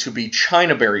going to be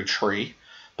Chinaberry tree,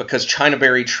 because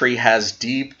Chinaberry tree has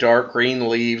deep dark green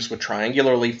leaves with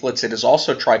triangular leaflets. It is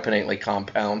also tripinnately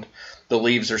compound. The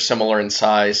leaves are similar in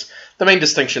size. The main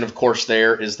distinction, of course,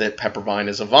 there is that Peppervine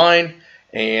is a vine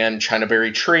and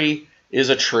Chinaberry tree is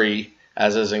a tree,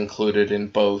 as is included in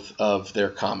both of their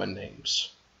common names.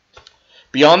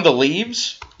 Beyond the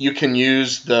leaves, you can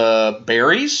use the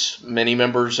berries. Many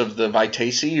members of the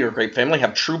Vitaceae or grape family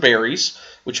have true berries,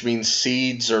 which means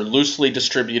seeds are loosely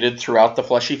distributed throughout the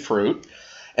fleshy fruit.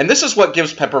 And this is what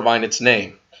gives Peppervine its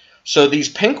name. So these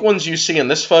pink ones you see in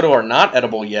this photo are not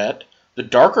edible yet. The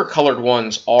darker colored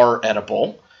ones are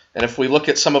edible. And if we look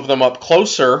at some of them up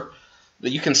closer,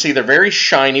 you can see they're very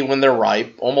shiny when they're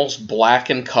ripe, almost black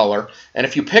in color. And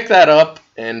if you pick that up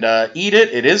and eat it,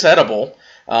 it is edible.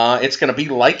 It's going to be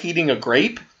like eating a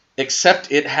grape,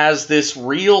 except it has this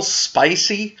real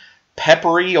spicy,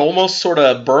 peppery, almost sort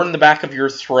of burn the back of your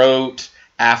throat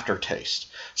aftertaste.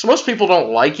 So most people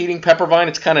don't like eating Peppervine.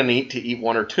 It's kind of neat to eat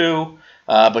 1 or 2.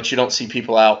 But you don't see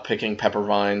people out picking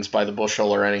Peppervines by the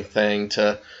bushel or anything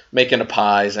to make into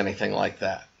pies, anything like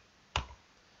that.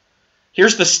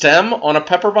 Here's the stem on a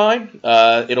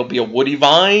Peppervine. It'll be a woody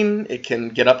vine. It can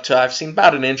get up to, I've seen,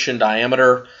 about 1 inch in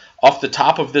diameter. Off the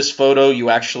top of this photo, you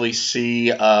actually see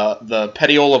the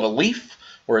petiole of a leaf,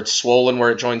 where it's swollen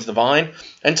where it joins the vine,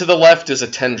 and to the left is a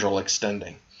tendril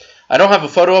extending. I don't have a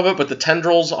photo of it, but the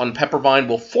tendrils on Peppervine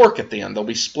will fork at the end. They'll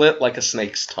be split like a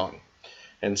snake's tongue.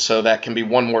 And so that can be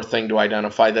one more thing to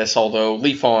identify this, although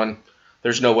leaf on,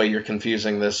 there's no way you're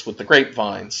confusing this with the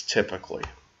grapevines, typically.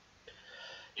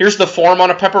 Here's the form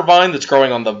on a peppervine that's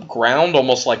growing on the ground,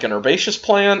 almost like an herbaceous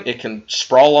plant. It can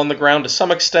sprawl on the ground to some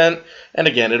extent, and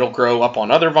again, it'll grow up on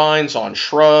other vines, on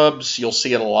shrubs. You'll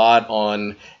see it a lot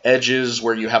on edges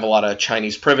where you have a lot of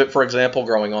Chinese privet, for example,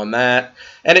 growing on that,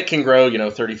 and it can grow,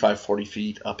 35, 40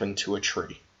 feet up into a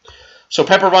tree. So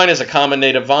peppervine is a common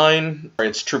native vine.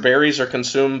 Its true berries are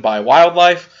consumed by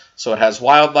wildlife, so it has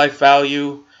wildlife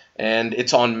value, and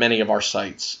it's on many of our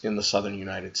sites in the southern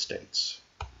United States.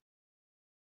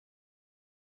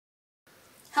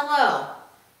 Hello,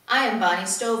 I am Bonnie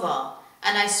Stovall,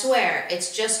 and I swear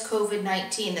it's just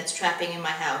COVID-19 that's trapping in my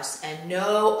house and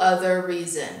no other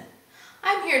reason.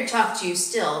 I'm here to talk to you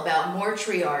still about more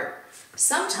tree art.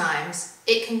 Sometimes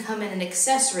it can come in an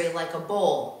accessory like a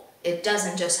bowl. It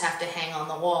doesn't just have to hang on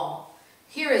the wall.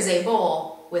 Here is a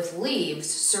bowl with leaves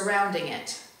surrounding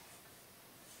it.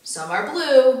 Some are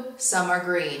blue, some are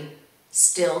green.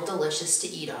 Still delicious to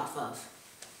eat off of.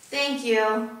 Thank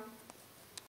you.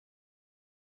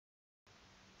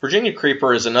 Virginia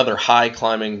creeper is another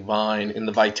high-climbing vine in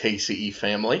the Vitaceae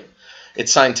family.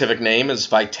 Its scientific name is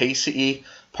Vitaceae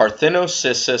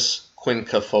parthenocissus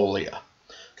quinquefolia.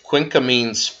 Quinca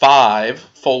means 5,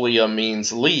 folia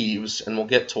means leaves, and we'll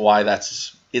get to why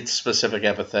that's its specific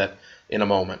epithet in a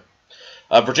moment.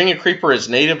 Virginia creeper is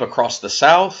native across the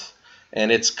South,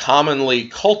 and it's commonly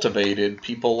cultivated.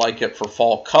 People like it for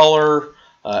fall color,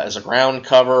 as a ground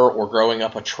cover, or growing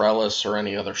up a trellis or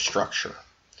any other structure.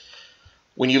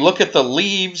 When you look at the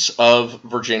leaves of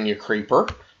Virginia creeper,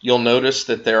 you'll notice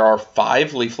that there are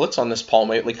 5 leaflets on this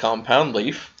palmately compound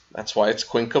leaf. That's why it's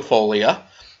quinquefolia.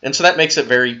 And so that makes it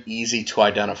very easy to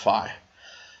identify.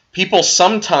 People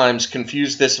sometimes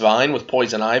confuse this vine with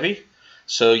poison ivy.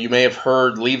 So you may have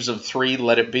heard leaves of 3,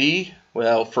 let it be.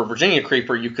 Well, for Virginia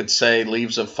creeper, you could say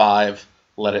leaves of 5,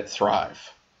 let it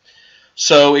thrive.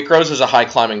 So it grows as a high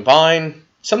climbing vine.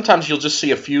 Sometimes you'll just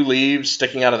see a few leaves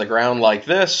sticking out of the ground like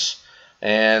this.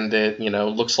 And it,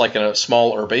 looks like a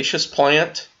small herbaceous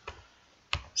plant.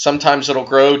 Sometimes it'll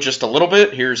grow just a little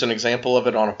bit. Here's an example of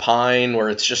it on a pine where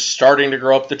it's just starting to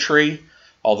grow up the tree,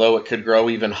 although it could grow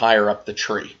even higher up the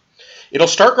tree. It'll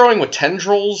start growing with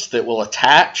tendrils that will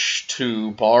attach to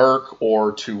bark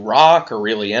or to rock or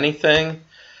really anything.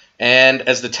 And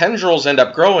as the tendrils end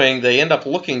up growing, they end up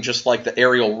looking just like the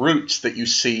aerial roots that you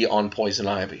see on poison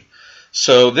ivy.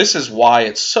 So this is why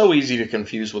it's so easy to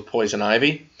confuse with poison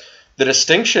ivy. The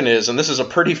distinction is, and this is a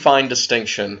pretty fine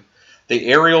distinction, the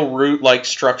aerial root-like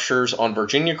structures on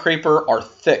Virginia creeper are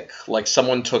thick, like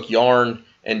someone took yarn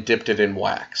and dipped it in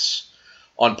wax.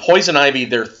 On poison ivy,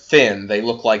 they're thin. They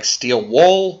look like steel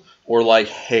wool or like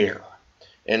hair.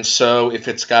 And so if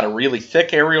it's got a really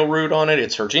thick aerial root on it,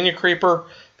 it's Virginia creeper.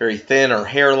 Very thin or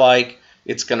hair-like,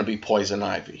 it's going to be poison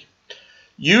ivy.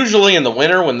 Usually in the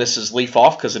winter when this is leaf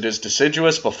off, because it is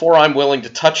deciduous, before I'm willing to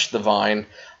touch the vine,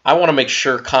 I want to make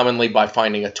sure commonly by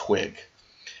finding a twig.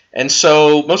 And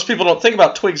so most people don't think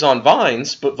about twigs on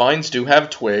vines, but vines do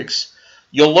have twigs.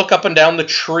 You'll look up and down the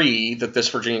tree that this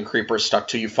Virginia creeper is stuck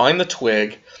to. You find the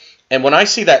twig, and when I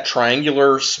see that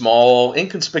triangular, small,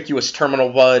 inconspicuous terminal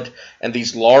bud and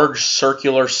these large,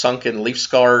 circular, sunken leaf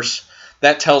scars,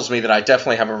 that tells me that I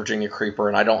definitely have a Virginia creeper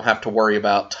and I don't have to worry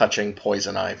about touching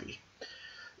poison ivy.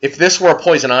 If this were a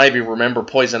poison ivy, remember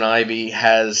poison ivy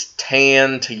has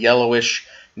tan to yellowish,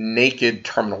 naked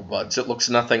terminal buds. It looks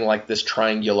nothing like this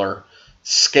triangular,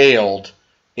 scaled,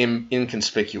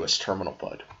 inconspicuous terminal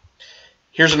bud.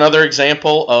 Here's another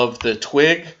example of the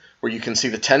twig where you can see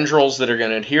the tendrils that are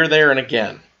going to adhere there, and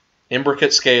again,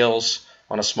 imbricate scales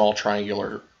on a small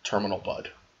triangular terminal bud.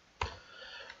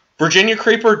 Virginia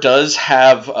creeper does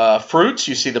have fruits.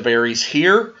 You see the berries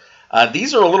here.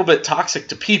 These are a little bit toxic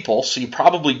to people, so you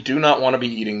probably do not want to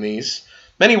be eating these.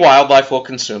 Many wildlife will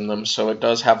consume them, so it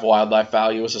does have wildlife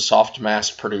value as a soft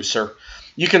mass producer.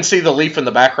 You can see the leaf in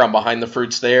the background behind the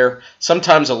fruits there.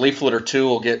 Sometimes a leaflet or two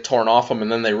will get torn off them,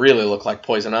 and then they really look like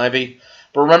poison ivy.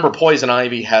 But remember, poison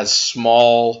ivy has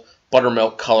small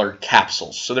buttermilk-colored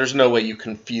capsules, so there's no way you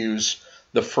confuse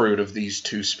the fruit of these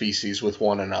two species with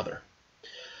one another.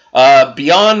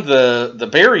 Beyond the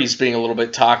berries being a little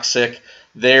bit toxic,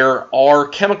 there are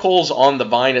chemicals on the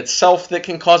vine itself that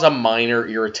can cause a minor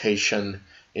irritation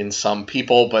in some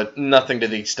people, but nothing to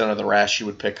the extent of the rash you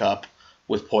would pick up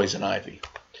with poison ivy.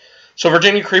 So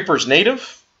Virginia creeper is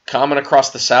native, common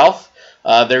across the South.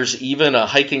 There's even a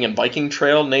hiking and biking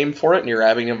trail named for it near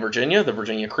Abingdon, Virginia, the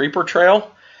Virginia Creeper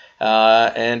Trail,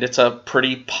 and it's a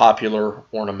pretty popular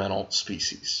ornamental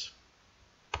species.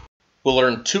 We'll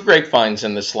learn 2 grapevines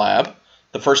in this lab.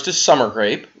 The first is summer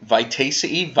grape,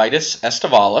 Vitaceae vitis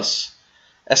estivalis.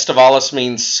 Estivalis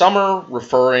means summer,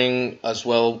 referring as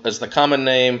well as the common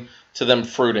name to them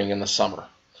fruiting in the summer.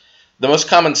 The most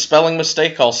common spelling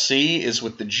mistake I'll see is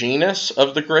with the genus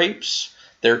of the grapes.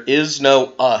 There is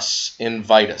no us in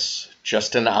vitis,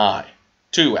 just an I.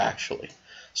 2 actually.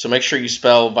 So make sure you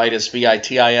spell vitis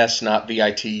V-I-T-I-S, not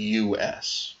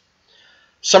V-I-T-U-S.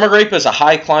 Summer grape is a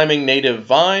high-climbing native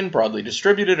vine broadly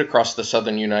distributed across the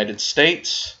southern United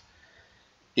States.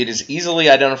 It is easily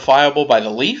identifiable by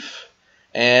the leaf,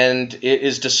 and it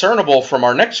is discernible from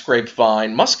our next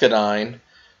grapevine, muscadine,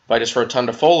 Vitis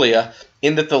rotundifolia,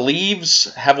 in that the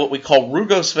leaves have what we call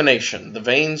rugose venation. The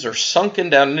veins are sunken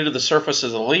down into the surface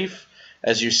of the leaf,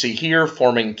 as you see here,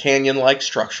 forming canyon-like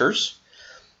structures.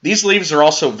 These leaves are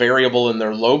also variable in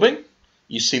their lobing.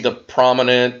 You see the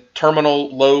prominent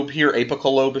terminal lobe here,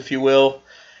 apical lobe, if you will.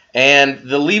 And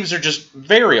the leaves are just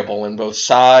variable in both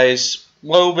size,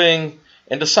 lobing,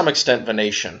 and to some extent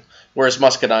venation, whereas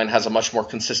muscadine has a much more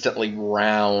consistently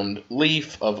round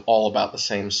leaf of all about the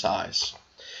same size.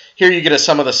 Here you get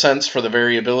some of the sense for the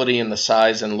variability in the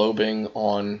size and lobing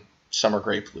on summer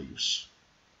grape leaves.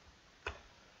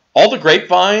 All the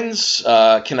grapevines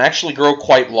can actually grow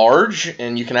quite large,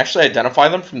 and you can actually identify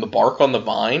them from the bark on the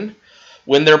vine.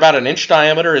 When they're about an inch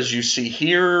diameter, as you see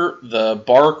here, the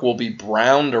bark will be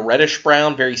brown to reddish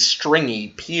brown, very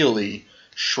stringy, peely,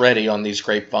 shreddy on these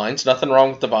grapevines. Nothing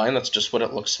wrong with the vine, that's just what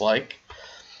it looks like.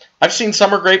 I've seen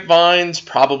summer grapevines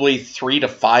probably 3 to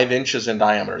 5 inches in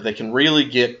diameter. They can really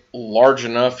get large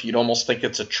enough you'd almost think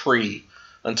it's a tree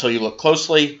until you look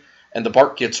closely, and the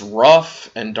bark gets rough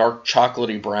and dark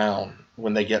chocolatey brown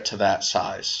when they get to that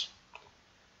size.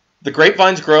 The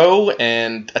grapevines grow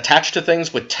and attach to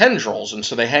things with tendrils, and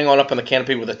so they hang on up in the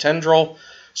canopy with a tendril.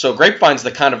 So grapevine's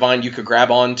the kind of vine you could grab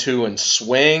onto and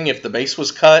swing if the base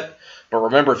was cut. But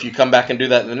remember, if you come back and do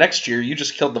that the next year, you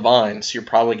just killed the vine, so you're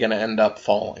probably going to end up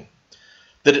falling.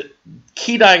 The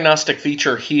key diagnostic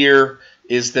feature here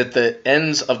is that the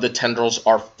ends of the tendrils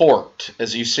are forked,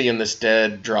 as you see in this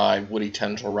dead, dry, woody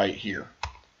tendril right here.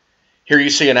 Here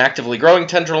you see an actively growing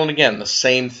tendril, and again, the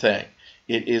same thing.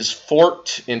 It is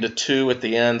forked into 2 at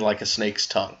the end like a snake's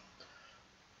tongue.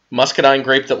 Muscadine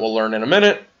grape that we'll learn in a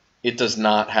minute, it does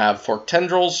not have forked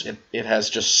tendrils. It has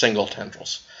just single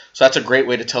tendrils. So that's a great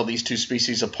way to tell these 2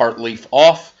 species apart leaf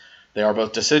off. They are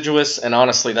both deciduous, and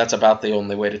honestly, that's about the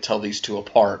only way to tell these 2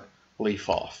 apart leaf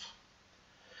off.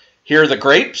 Here are the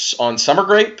grapes on summer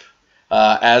grape.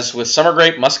 As with summer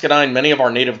grape, muscadine, many of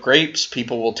our native grapes,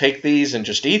 people will take these and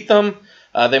just eat them.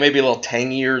 They may be a little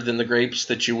tangier than the grapes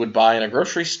that you would buy in a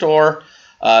grocery store.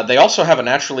 They also have a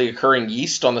naturally occurring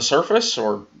yeast on the surface,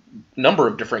 or number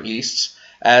of different yeasts,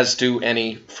 as do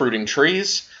any fruiting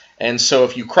trees. And so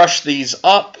if you crush these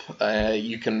up,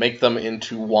 you can make them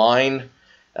into wine.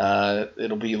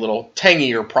 It'll be a little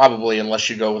tangier probably, unless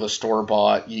you go with a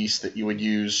store-bought yeast that you would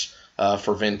use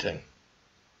for venting.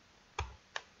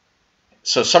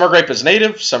 So summer grape is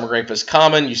native, summer grape is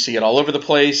common. You see it all over the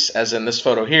place, as in this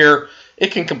photo here.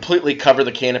 It can completely cover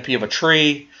the canopy of a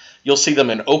tree. You'll see them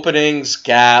in openings,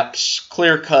 gaps,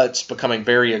 clear cuts, becoming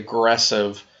very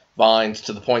aggressive vines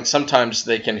to the point sometimes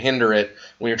they can hinder it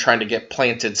when you're trying to get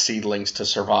planted seedlings to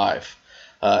survive.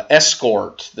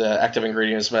 Escort, the active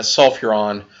ingredient is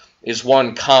mesulfuron, is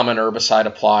one common herbicide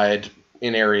applied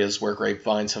in areas where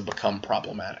grapevines have become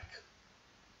problematic.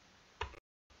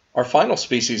 Our final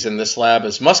species in this lab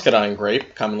is muscadine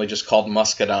grape, commonly just called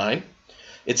muscadine.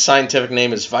 Its scientific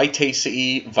name is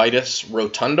Vitaceae vitis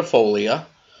rotundifolia.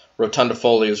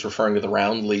 Rotundifolia is referring to the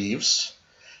round leaves.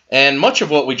 And much of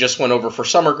what we just went over for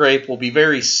summer grape will be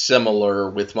very similar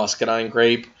with muscadine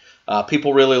grape.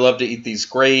 People really love to eat these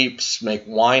grapes, make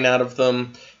wine out of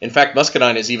them. In fact,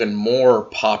 muscadine is even more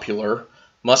popular.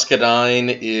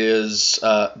 Muscadine is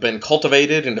been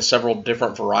cultivated into several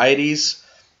different varieties.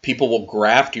 People will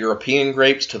graft European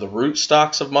grapes to the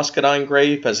rootstocks of muscadine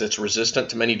grape, as it's resistant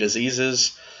to many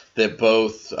diseases that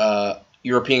both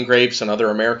European grapes and other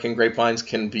American grapevines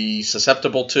can be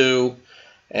susceptible to.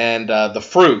 And the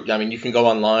fruit, I mean, you can go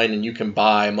online and you can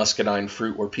buy muscadine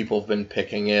fruit where people have been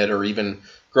picking it or even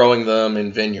growing them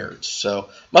in vineyards. So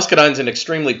muscadine is an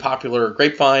extremely popular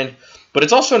grapevine, but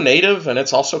it's also native and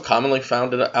it's also commonly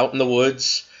found out in the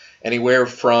woods, anywhere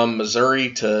from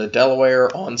Missouri to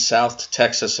Delaware on south to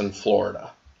Texas and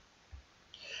Florida.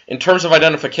 In terms of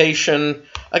identification,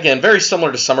 again, very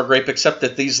similar to summer grape, except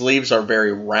that these leaves are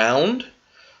very round,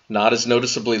 not as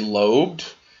noticeably lobed.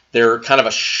 They're kind of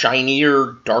a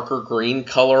shinier, darker green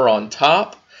color on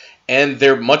top, and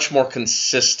they're much more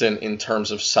consistent in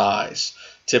terms of size,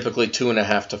 typically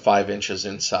 2.5 to 5 inches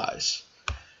in size.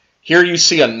 Here you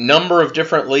see a number of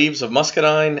different leaves of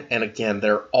muscadine, and again,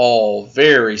 they're all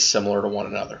very similar to one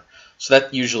another. So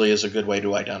that usually is a good way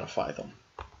to identify them.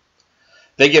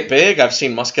 They get big. I've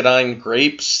seen muscadine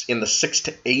grapes in the 6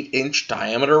 to 8 inch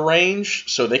diameter range,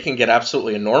 so they can get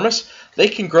absolutely enormous. They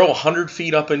can grow 100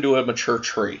 feet up into a mature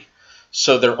tree.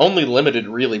 So they're only limited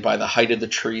really by the height of the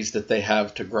trees that they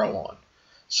have to grow on.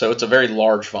 So it's a very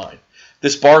large vine.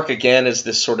 This bark, again, is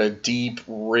this sort of deep,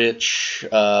 rich,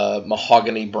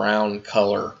 mahogany brown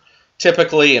color,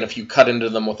 typically, and if you cut into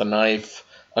them with a knife,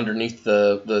 underneath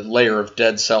the layer of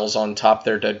dead cells on top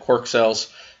there, dead cork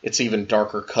cells, it's even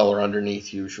darker color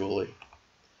underneath usually.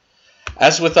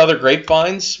 As with other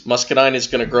grapevines, muscadine is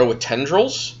going to grow with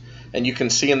tendrils, and you can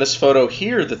see in this photo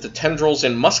here that the tendrils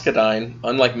in muscadine,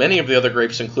 unlike many of the other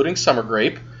grapes, including summer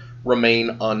grape,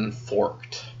 remain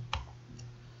unforked.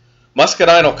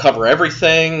 Muscadine will cover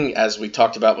everything, as we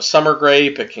talked about with summer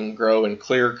grape. It can grow in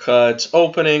clear cuts,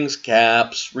 openings,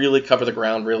 gaps, really cover the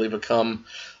ground, really become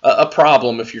a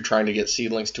problem if you're trying to get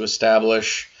seedlings to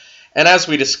establish. And as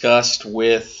we discussed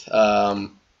with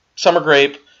summer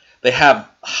grape, they have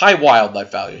high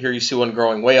wildlife value. Here you see one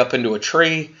growing way up into a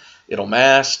tree. It'll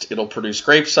mast, it'll produce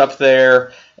grapes up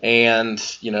there, and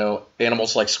you know,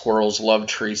 animals like squirrels love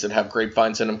trees that have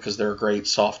grapevines in them because they're a great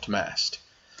soft mast.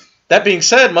 That being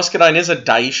said, muscadine is a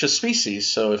dioecious species,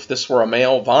 so if this were a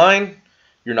male vine,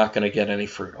 you're not going to get any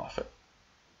fruit off it.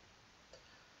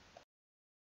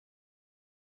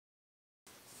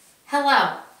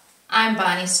 Hello, I'm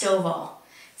Bonnie Stovall.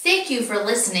 Thank you for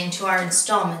listening to our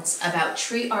installments about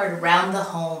tree art around the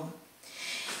home.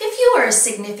 If you are a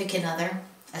significant other,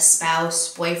 a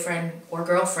spouse, boyfriend, or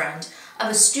girlfriend of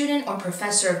a student or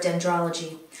professor of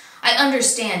dendrology, I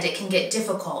understand it can get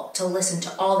difficult to listen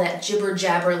to all that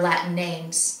jibber-jabber Latin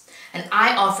names, and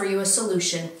I offer you a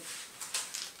solution.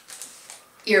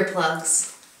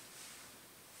 Earplugs.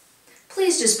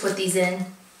 Please just put these in,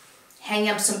 hang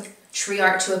up some tree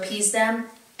art to appease them,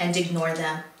 and ignore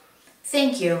them.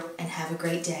 Thank you, and have a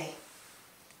great day.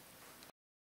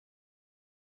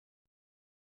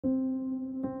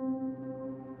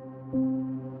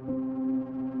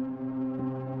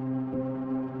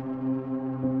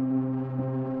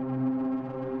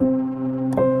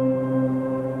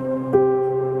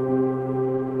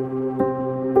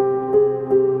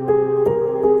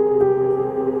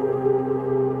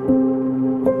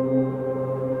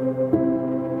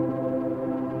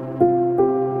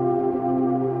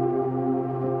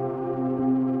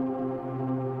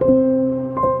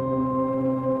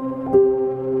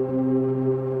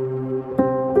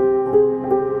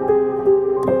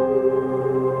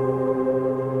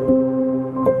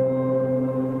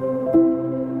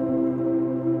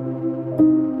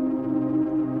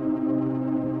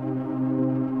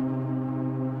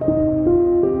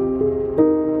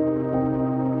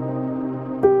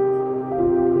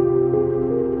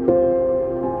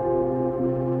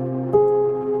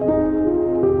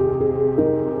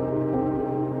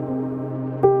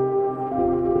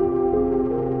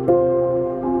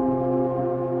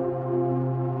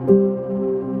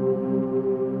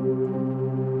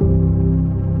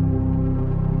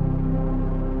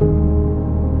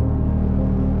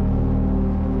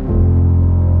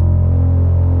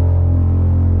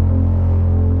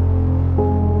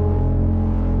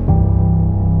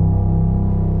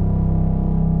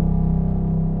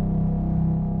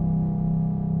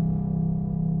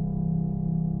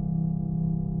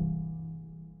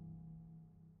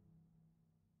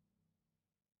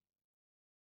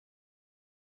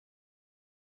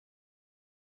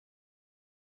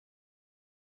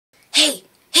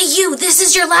 Hey you, this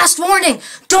is your last warning.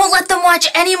 Don't let them watch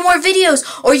any more videos,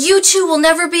 or you too will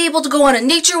never be able to go on a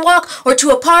nature walk, or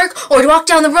to a park, or to walk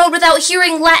down the road without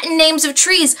hearing Latin names of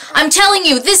trees. I'm telling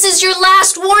you, this is your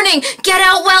last warning. Get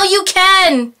out while you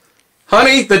can.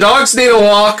 Honey, the dogs need a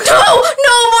walk.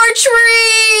 No more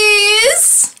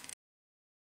trees!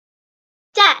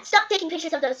 Dad, stop taking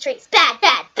pictures of those trees. Bad,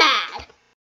 bad, bad.